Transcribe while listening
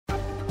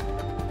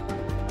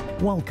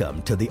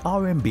Welcome to the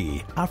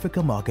RMB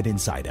Africa Market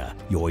Insider,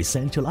 your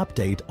essential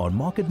update on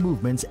market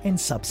movements in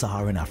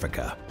sub-Saharan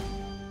Africa.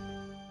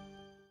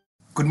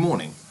 Good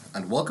morning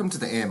and welcome to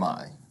the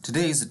AMI.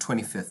 Today is the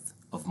 25th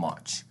of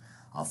March.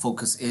 Our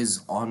focus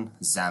is on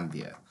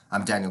Zambia.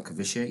 I'm Daniel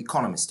Kavishe,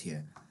 economist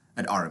here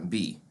at RMB.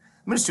 The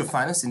Ministry of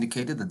Finance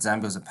indicated that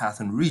Zambia has a path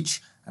and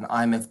reach an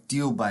IMF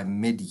deal by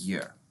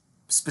mid-year,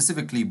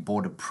 specifically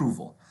board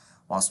approval.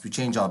 Whilst we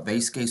change our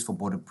base case for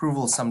board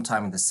approval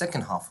sometime in the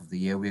second half of the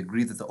year, we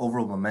agree that the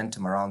overall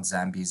momentum around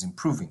Zambia is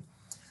improving.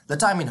 The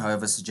timing,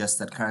 however, suggests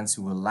that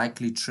currency will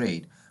likely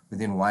trade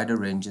within wider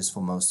ranges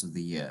for most of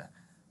the year,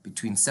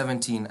 between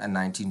 $17 and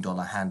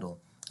 $19 handle,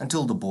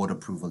 until the board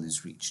approval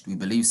is reached. We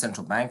believe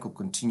central bank will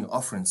continue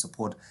offering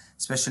support,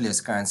 especially as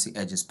currency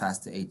edges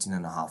past the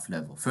 18.5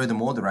 level.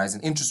 Furthermore, the rise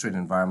in interest rate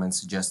environment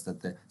suggests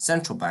that the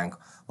central bank,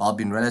 while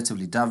being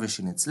relatively dovish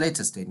in its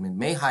latest statement,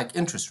 may hike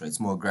interest rates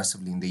more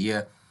aggressively in the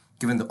year,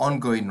 given the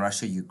ongoing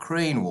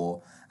Russia-Ukraine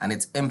war and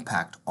its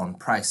impact on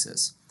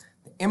prices.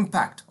 The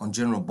impact on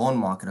general bond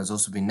market has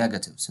also been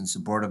negative since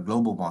the broader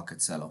global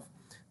market sell-off.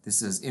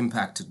 This has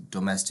impacted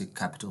domestic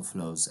capital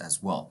flows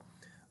as well.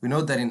 We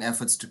note that in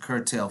efforts to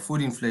curtail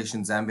food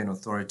inflation, Zambian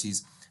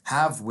authorities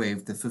have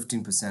waived the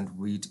 15%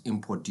 wheat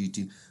import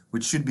duty,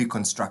 which should be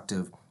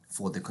constructive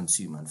for the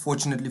consumer.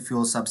 Unfortunately,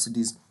 fuel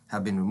subsidies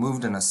have been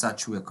removed, and as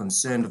such, we are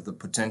concerned of the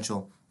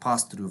potential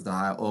pass-through of the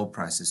higher oil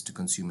prices to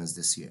consumers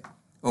this year.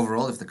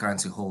 Overall, if the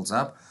currency holds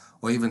up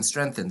or even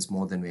strengthens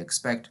more than we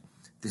expect,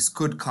 this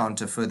could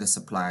counter further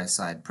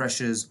supply-side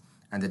pressures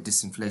and the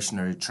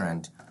disinflationary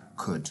trend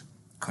could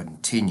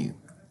continue.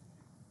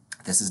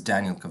 This is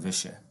Daniel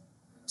Kavishe.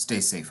 Stay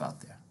safe out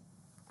there.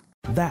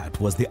 That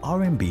was the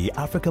RMB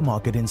Africa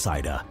Market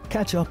Insider.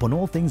 Catch up on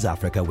all things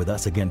Africa with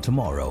us again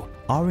tomorrow.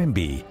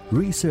 RMB,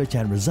 research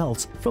and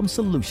results from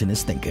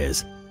solutionist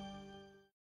thinkers.